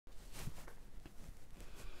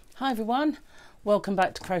Hi everyone, welcome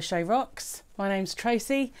back to Crochet Rocks. My name's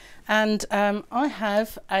Tracy and I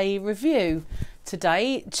have a review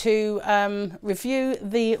today to review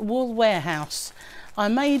the Wool Warehouse. I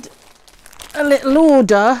made a little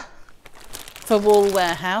order for Wool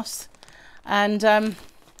Warehouse and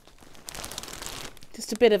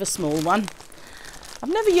just a bit of a small one.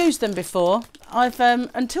 I've never used them before. I've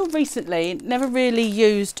until recently never really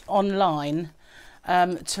used online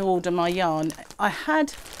to order my yarn. I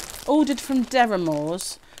had ordered from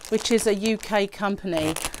Deramores, which is a UK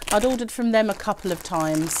company. I'd ordered from them a couple of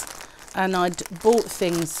times and I'd bought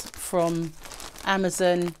things from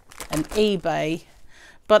Amazon and eBay,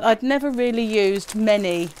 but I'd never really used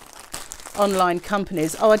many online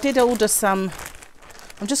companies. Oh, I did order some.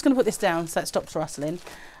 I'm just going to put this down so it stops rustling.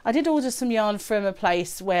 I did order some yarn from a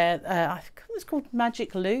place where I think it was called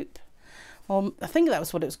Magic Loop, or I think that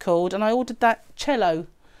was what it was called, and I ordered that cello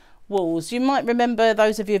wools. You might remember,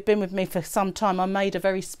 those of you who've been with me for some time, I made a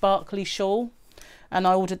very sparkly shawl and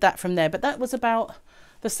I ordered that from there. But that was about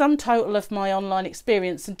the sum total of my online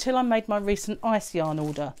experience until I made my recent ice yarn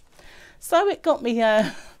order. So it got me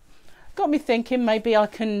thinking maybe I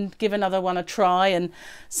can give another one a try. And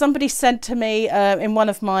somebody said to me in one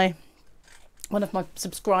of my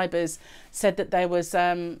subscribers said that there was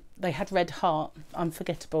they had Red Heart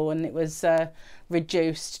Unforgettable and it was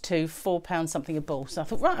reduced to £4 something a ball. So I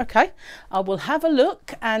thought, right, okay, I will have a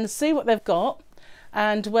look and see what they've got.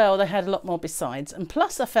 And well, they had a lot more besides, and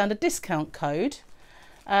plus I found a discount code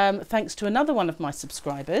thanks to another one of my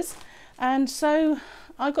subscribers, and so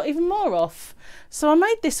I got even more off. So I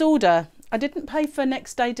made this order. I didn't pay for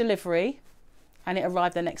next day delivery and it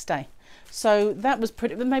arrived the next day. So that was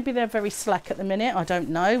pretty, maybe they're very slack at the minute, I don't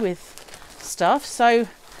know, with stuff. So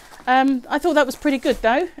I thought that was pretty good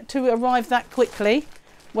though, to arrive that quickly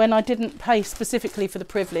when I didn't pay specifically for the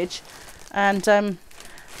privilege. And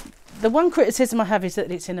the one criticism I have is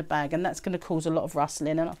that it's in a bag, and that's going to cause a lot of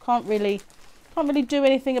rustling, and I can't really do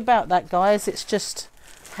anything about that, guys. It's just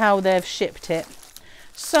how they've shipped it.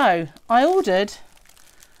 So I ordered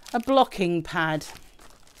a blocking pad.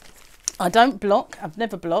 I don't block, I've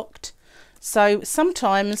never blocked. So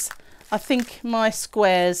sometimes I think my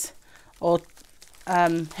squares or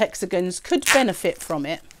hexagons could benefit from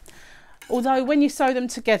it. Although when you sew them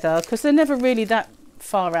together, because they're never really that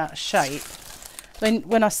far out of shape,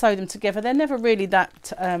 when I sew them together, they're never really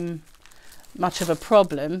that much of a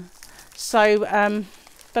problem. So,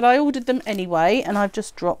 but I ordered them anyway, and I've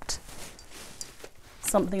just dropped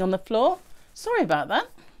something on the floor. Sorry about that.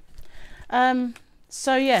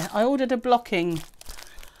 So yeah, I ordered a blocking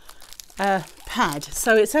pad.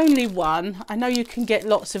 So it's only one. I know you can get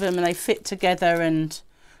lots of them and they fit together and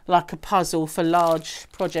like a puzzle for large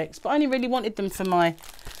projects, but I only really wanted them for my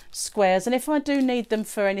squares, and if I do need them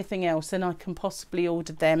for anything else, then I can possibly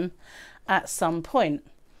order them at some point.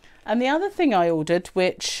 And the other thing I ordered,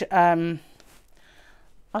 which I've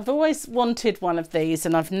always wanted one of these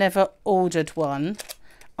and I've never ordered one,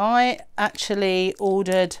 I actually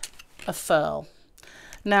ordered a furl.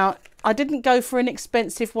 Now I didn't go for an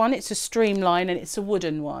expensive one. It's a streamline and it's a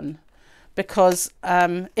wooden one because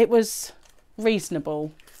it was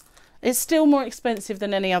reasonable. It's still more expensive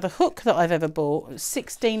than any other hook that I've ever bought. It was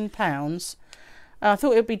 £16. I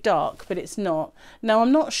thought it would be dark, but it's not. Now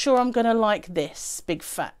I'm not sure I'm going to like this big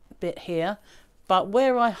fat bit here, but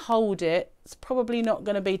where I hold it, it's probably not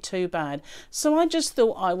going to be too bad. So I just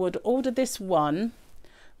thought I would order this one,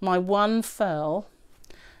 my one furl,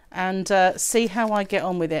 and see how I get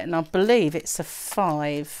on with it. And I believe it's a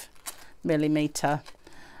 5mm.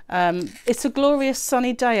 It's a glorious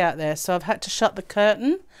sunny day out there, so I've had to shut the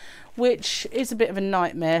curtain, which is a bit of a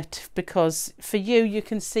nightmare because for you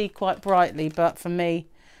can see quite brightly, but for me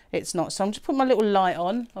it's not. So I'm just putting my little light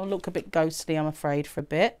on. I'll look a bit ghostly, I'm afraid, for a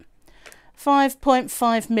bit.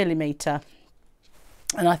 5.5mm,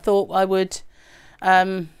 and I thought I would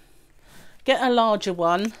get a larger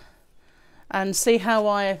one and see how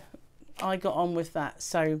I got on with that.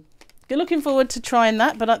 So looking forward to trying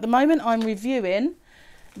that, but at the moment I'm reviewing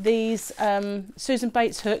these Susan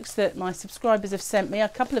Bates hooks that my subscribers have sent me. A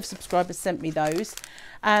couple of subscribers sent me those,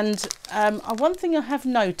 and one thing I have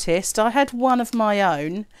noticed, I had one of my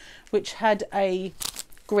own which had a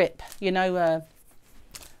grip, you know,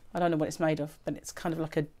 I don't know what it's made of, but it's kind of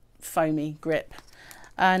like a foamy grip.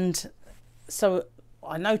 And so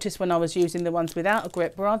I noticed when I was using the ones without a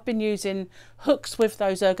grip, where I've been using hooks with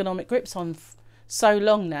those ergonomic grips on so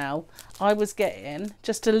long now, I was getting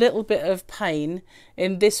just a little bit of pain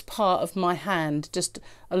in this part of my hand, just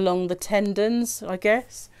along the tendons, I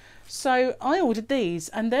guess. So I ordered these,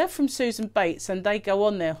 and they're from Susan Bates, and they go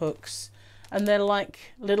on their hooks and they're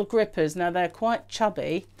like little grippers. Now they're quite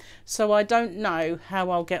chubby, so I don't know how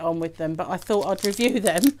I'll get on with them, but I thought I'd review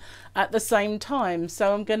them at the same time.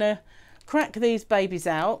 So I'm gonna crack these babies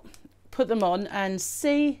out, put them on and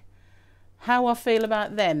see how I feel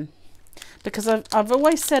about them, because I've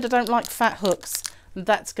always said I don't like fat hooks, and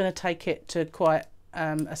that's going to take it to quite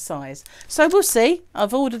a size. So we'll see.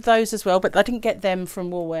 I've ordered those as well, but I didn't get them from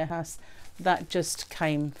Wool Warehouse. That just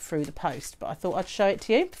came through the post, but I thought I'd show it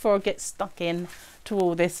to you before I get stuck in to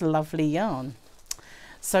all this lovely yarn.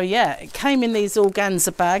 So yeah, it came in these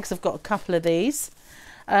organza bags. I've got a couple of these.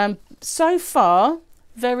 So far,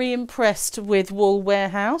 very impressed with Wool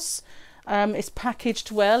Warehouse. It's packaged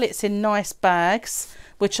well, it's in nice bags,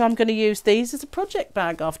 which I'm going to use these as a project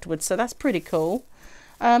bag afterwards, so that's pretty cool.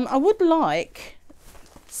 I would like,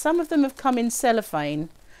 some of them have come in cellophane,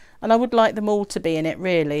 and I would like them all to be in it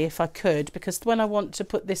really, if I could, because when I want to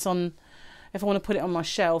put this on, if I want to put it on my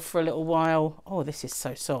shelf for a little while, oh, this is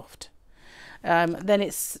so soft, then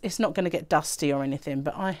it's not going to get dusty or anything.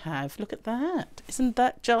 But I have, look at that, isn't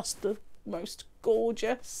that just the most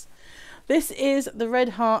gorgeous? This is the Red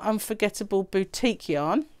Heart Unforgettable Boutique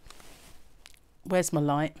yarn. Where's my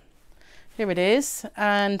light? Here it is,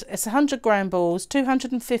 and it's 100 gram balls,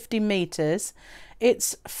 250 meters.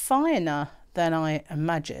 It's finer than I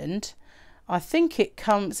imagined. I think it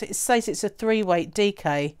says it's a 3-weight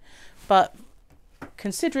DK, but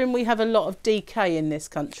considering we have a lot of DK in this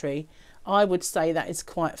country, I would say that is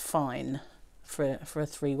quite fine for a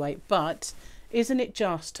 3-weight. But isn't it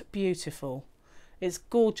just beautiful? It's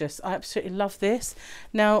gorgeous. I absolutely love this.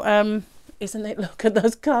 Now, isn't it? Look at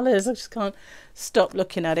those colours. I just can't stop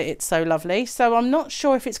looking at it. It's so lovely. So I'm not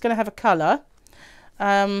sure if it's going to have a colour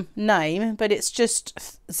name, but it's just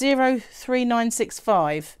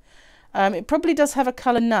 03965. It probably does have a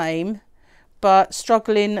colour name, but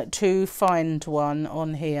struggling to find one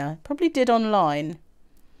on here. Probably did online,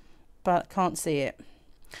 but can't see it.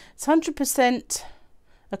 It's 100%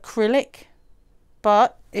 acrylic,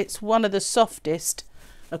 but it's one of the softest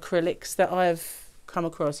acrylics that I've come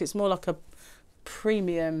across. It's more like a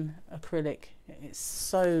premium acrylic. It's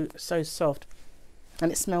so soft,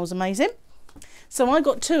 and it smells amazing. So I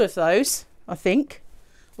got 2 of those, I think,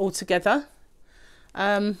 all together.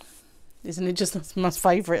 Isn't it just my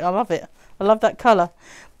favourite? I love it. I love that colour.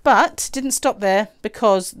 But didn't stop there,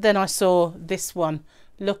 because then I saw this one.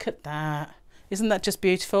 Look at that. Isn't that just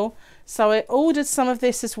beautiful? So I ordered some of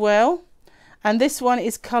this as well. And this one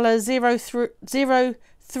is colour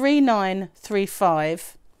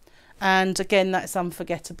 03935. And again, that's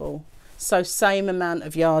unforgettable. So same amount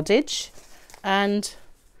of yardage. And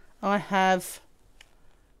I have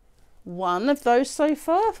one of those so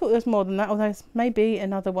far. I thought there was more than that, although there's maybe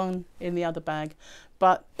another one in the other bag.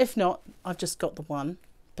 But if not, I've just got the one.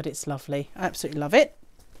 But it's lovely. I absolutely love it.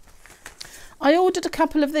 I ordered a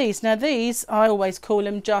couple of these. Now these, I always call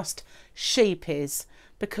them just sheepies,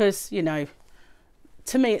 because, you know,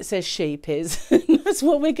 to me it says sheepies. That's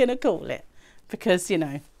what we're going to call it, because, you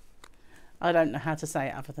know, I don't know how to say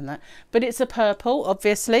it other than that. But it's a purple,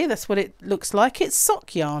 obviously. That's what it looks like. It's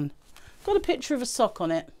sock yarn. Got a picture of a sock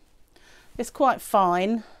on it. It's quite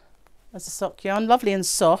fine as a sock yarn. Lovely and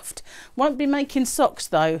soft. Won't be making socks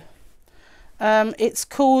though. It's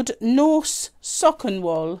called Norse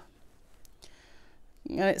Sockenwool.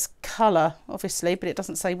 And it's colour, obviously, but it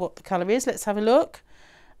doesn't say what the colour is. Let's have a look.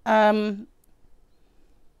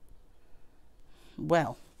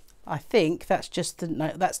 Well, I think that's just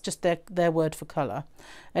their word for colour,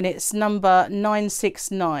 and it's number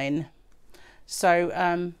 969.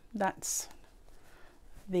 So that's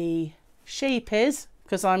the sheepies,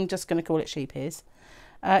 because I'm just going to call it sheepies.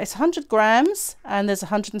 It's 100 grams, and there's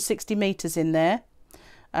 160 meters in there,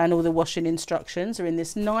 and all the washing instructions are in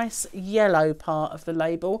this nice yellow part of the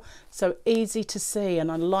label, so easy to see. And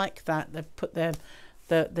I like that they've put the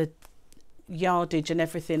yardage and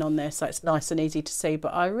everything on there, so it's nice and easy to see.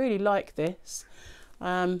 But I really like this.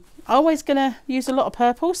 I'm always gonna use a lot of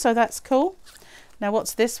purple, so that's cool. Now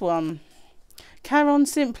what's this one? Caron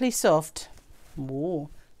Simply Soft. Whoa,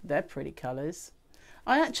 they're pretty colours.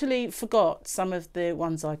 I actually forgot some of the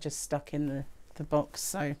ones I just stuck in the box,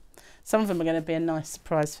 so some of them are going to be a nice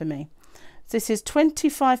surprise for me. This is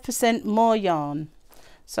 25% more yarn,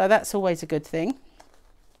 so that's always a good thing.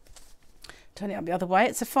 Turn it up the other way.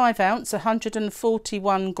 It's a 5 ounce,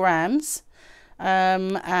 141 grams,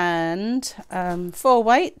 and 4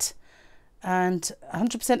 weight, and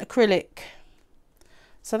 100% acrylic.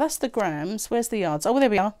 So that's the grams. Where's the yards? Oh, well, there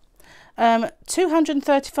we are.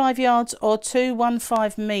 235 yards or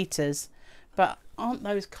 215 meters. But aren't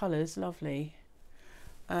those colours lovely?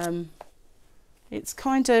 It's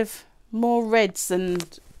kind of more reds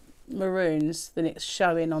and maroons than it's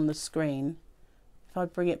showing on the screen. If I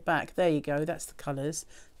bring it back, there you go, that's the colours,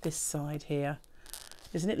 this side here.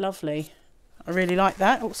 Isn't it lovely? I really like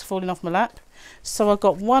that. Oh, it's falling off my lap. So I've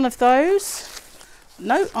got one of those.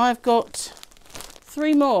 No, I've got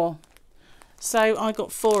 3 more. So I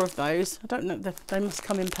got 4 of those. I don't know, they must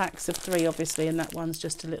come in packs of 3 obviously, and that one's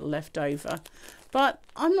just a little left over. But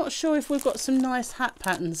I'm not sure if we've got some nice hat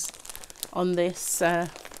patterns on this,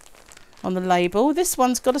 on the label. This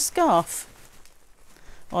one's got a scarf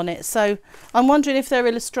on it, so I'm wondering if they're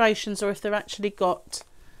illustrations or if they're actually got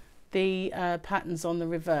the patterns on the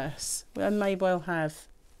reverse. They may well have.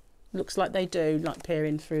 Looks like they do, like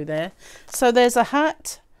peering through there. So there's a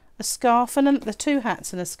hat, a scarf, and the 2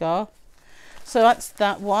 hats and a scarf. So that's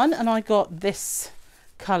that one, and I got this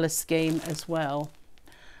colour scheme as well.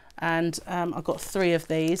 And I've got 3 of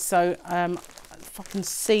these, so if I can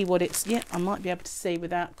see what it's, yeah, I might be able to see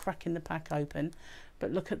without cracking the pack open.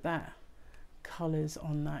 But look at that, colours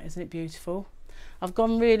on that, isn't it beautiful? I've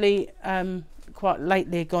gone really, quite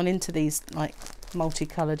lately gone into these like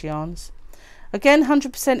multicoloured yarns. Again,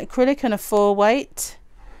 100% acrylic and a 4 weight,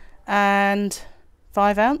 and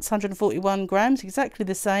 5 ounce, 141 grams, exactly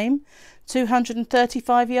the same.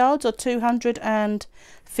 235 yards or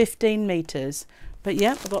 215 metres. But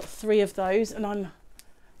yeah, I've got 3 of those, and I'm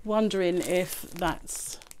wondering if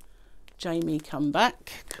that's Jamie come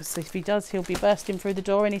back, because if he does, he'll be bursting through the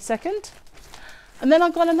door any second. And then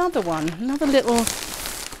I've got another one, another little,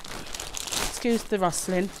 excuse the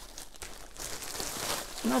rustling,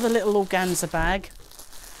 another little organza bag.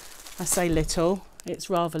 I say little,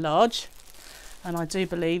 it's rather large, and I do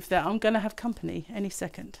believe that I'm going to have company any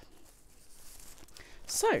second.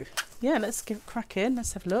 So yeah, let's get cracking.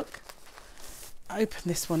 Let's have a look. Open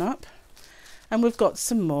this one up, and we've got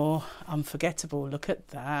some more Unforgettable. Look at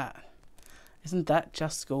that, isn't that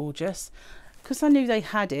just gorgeous? Because I knew they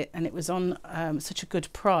had it and it was on such a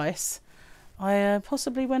good price, I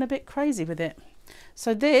possibly went a bit crazy with it.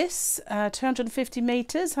 So this 250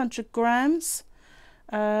 meters, 100 grams,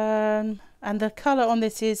 and the color on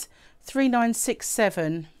this is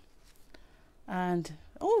 3967. And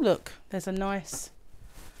oh look, there's a nice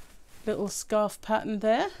little scarf pattern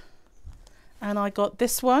there. And I got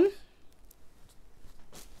this one,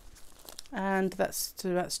 and that's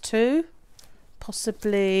 2,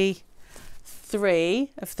 possibly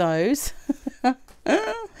 3 of those.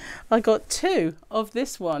 I got 2 of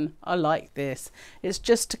this one. I like this. It's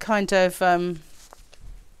just a kind of you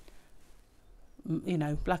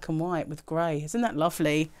know, black and white with grey. Isn't that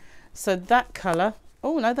lovely? So that colour,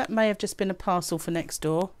 oh no, that may have just been a parcel for next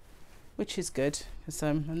door, which is good, because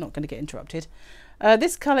I'm not going to get interrupted.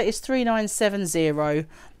 This colour is 3970.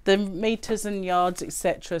 The metres and yards,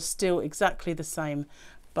 etc., still exactly the same,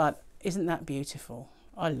 but isn't that beautiful?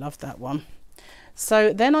 I love that one.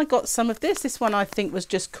 So then I got some of this. This one I think was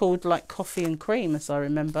just called like coffee and cream, as I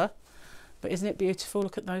remember. But isn't it beautiful?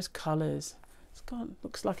 Look at those colours. It's got,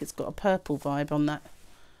 looks like it's got a purple vibe on that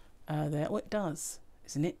there. Oh, it does.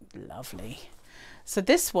 Isn't it lovely? So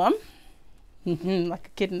this one, like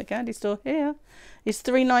a kid in the candy store here, is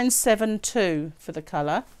 3972 for the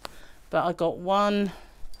colour. But I got 1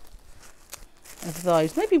 of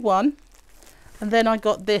those, maybe 1. And then I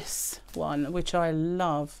got this one, which I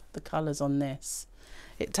love the colours on this.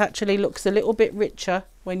 It actually looks a little bit richer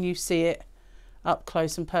when you see it up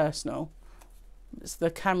close and personal. It's the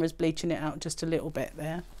camera's bleaching it out just a little bit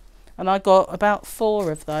there. And I got about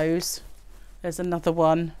 4 of those. There's another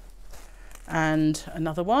one and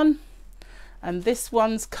another one. And this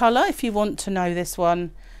one's colour, if you want to know this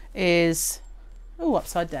one, is, oh,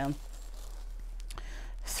 upside down,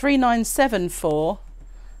 3974.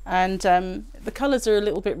 And the colours are a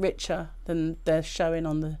little bit richer than they're showing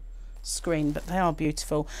on the screen, but they are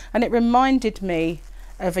beautiful. And it reminded me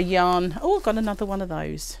of a yarn. Oh, I've got another one of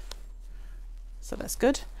those, so that's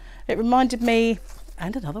good. It reminded me,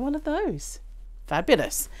 and another one of those.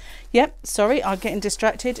 Fabulous. Yep, sorry, I'm getting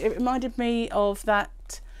distracted. It reminded me of that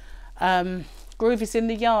Groove is in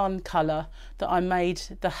the Yarn colour that I made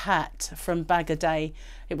the hat from Bag a Day.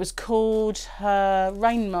 It was called her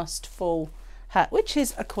Rain Must Fall hat, which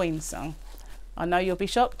is a Queen song. I know you'll be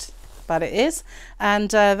shocked, but it is. And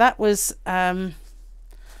that was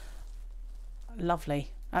lovely,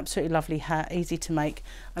 absolutely lovely hat, easy to make.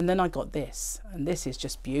 And then I got this, and this is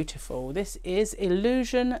just beautiful. This is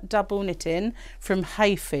Illusion Double Knitting from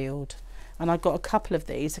Hayfield, and I got a couple of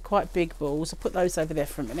these. They're quite big balls. I'll put those over there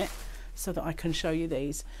for a minute so that I can show you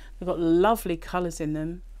these. They've got lovely colours in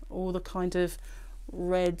them, all the kind of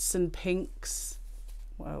reds and pinks,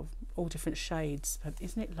 well, all different shades, but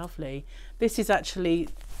isn't it lovely? This is actually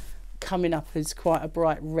coming up as quite a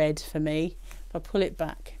bright red for me. If I pull it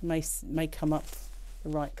back, it may come up the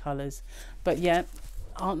right colours. But yeah,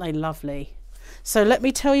 aren't they lovely? So let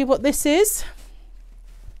me tell you what this is.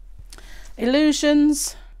 Illusion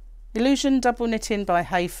double knitting by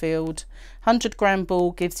Hayfield. 100-gram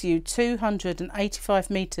ball gives you 285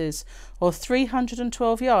 meters or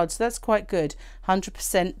 312 yards. That's quite good.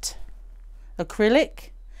 100% acrylic,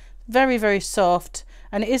 very, very soft,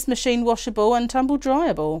 and it is machine washable and tumble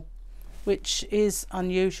dryable, which is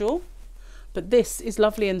unusual. But this is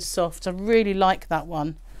lovely and soft. I really like that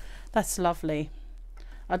one. That's lovely.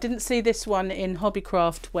 I didn't see this one in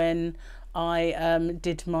Hobbycraft when I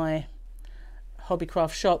did my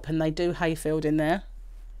Hobbycraft shop, and they do Hayfield in there.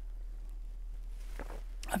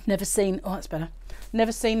 I've never seen, oh that's better,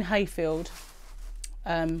 never seen Hayfield,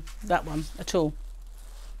 that one at all.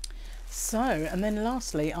 So, and then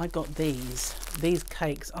lastly I got these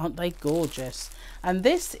cakes. Aren't they gorgeous? And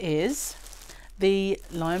this is the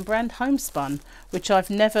Lion Brand Homespun, which I've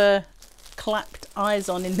never clapped eyes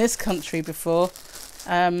on in this country before.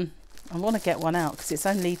 I want to get one out because it's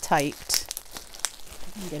only taped.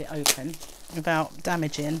 I can get it open without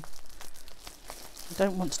damaging. I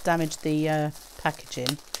don't want to damage the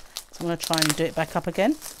packaging, so I'm going to try and do it back up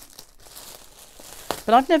again.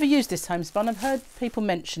 But I've never used this homespun. I've heard people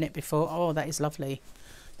mention it before. Oh, that is lovely.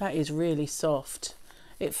 That is really soft.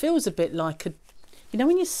 It feels a bit like a, you know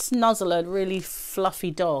when you snuzzle a really fluffy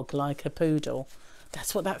dog like a poodle?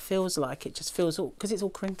 That's what that feels like. It just feels all, because it's all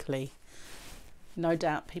crinkly. No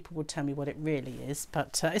doubt people will tell me what it really is,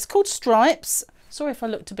 but it's called Stripes. Sorry if I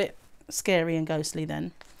looked a bit scary and ghostly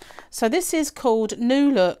then. So this is called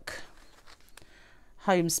New Look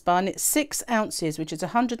Homespun. It's 6 ounces, which is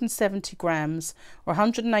 170 grams or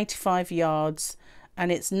 185 yards,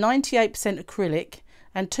 and it's 98% acrylic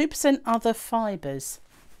and 2% other fibres.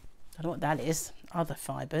 I don't know what that is, other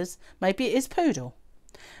fibres. Maybe it is poodle,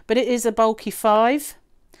 but it is a bulky 5,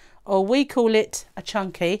 or we call it a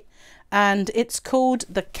chunky, and it's called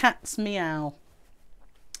the Cat's Meow.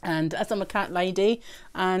 And as I'm a cat lady,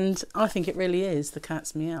 and I think it really is the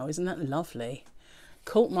Cat's Meow. Isn't that lovely?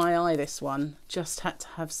 Caught my eye, this one. Just had to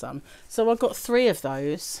have some. So I got 3 of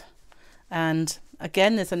those. And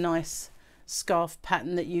again, there's a nice scarf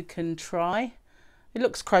pattern that you can try. It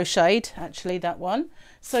looks crocheted, actually, that one.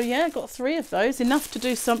 So yeah, I got 3 of those. Enough to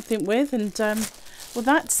do something with. And well,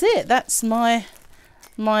 that's it. That's my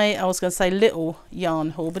I was going to say little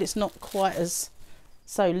yarn haul, but it's not quite as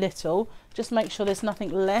so little. Just make sure there's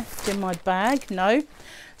nothing left in my bag. No.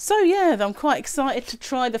 So yeah, I'm quite excited to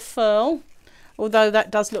try the furl, although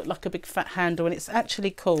that does look like a big fat handle, and it's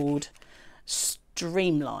actually called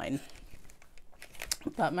Streamline,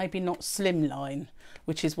 but maybe not Slimline,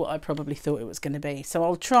 which is what I probably thought it was going to be. So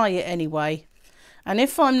I'll try it anyway, and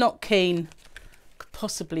if I'm not keen, could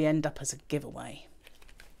possibly end up as a giveaway.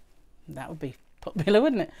 That would be popular,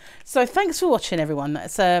 wouldn't it? So thanks for watching, everyone.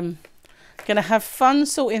 That's going to have fun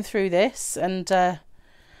sorting through this, and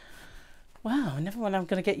wow, never mind, I'm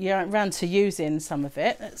going to get you around to using some of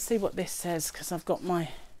it. Let's see what this says, because I've got my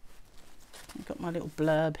little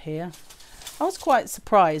blurb here. I was quite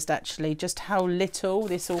surprised actually just how little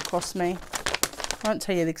this all cost me. I won't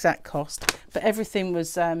tell you the exact cost, but everything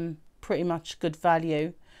was pretty much good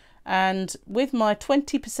value, and with my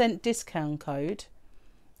 20% discount code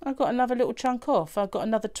I got another little chunk off. I got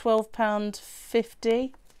another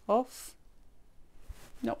 £12.50 off.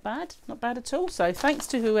 Not bad, not bad at all. So thanks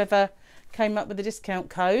to whoever came up with the discount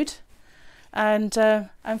code, and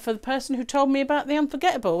for the person who told me about the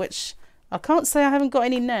Unforgettable, which I can't say I haven't got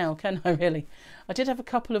any now, can I really? I did have a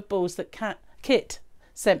couple of balls that Kit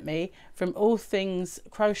sent me from All Things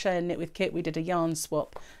Crochet and Knit with Kit. We did a yarn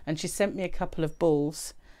swap, and she sent me a couple of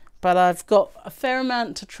balls, but I've got a fair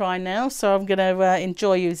amount to try now, so I'm going to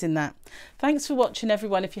enjoy using that. Thanks for watching,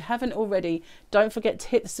 everyone. If you haven't already, don't forget to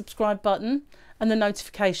hit the subscribe button and the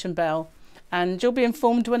notification bell, and you'll be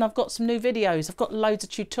informed when I've got some new videos. I've got loads of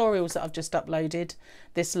tutorials that I've just uploaded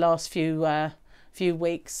this last few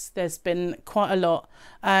weeks. There's been quite a lot,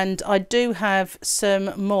 and I do have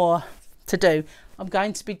some more to do. I'm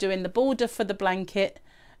going to be doing the border for the blanket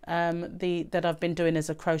that I've been doing as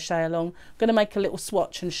a crochet along. I'm going to make a little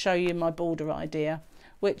swatch and show you my border idea,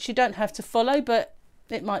 which you don't have to follow, but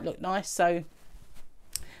it might look nice. So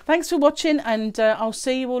thanks for watching, and I'll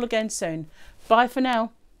see you all again soon. Bye for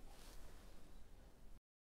now.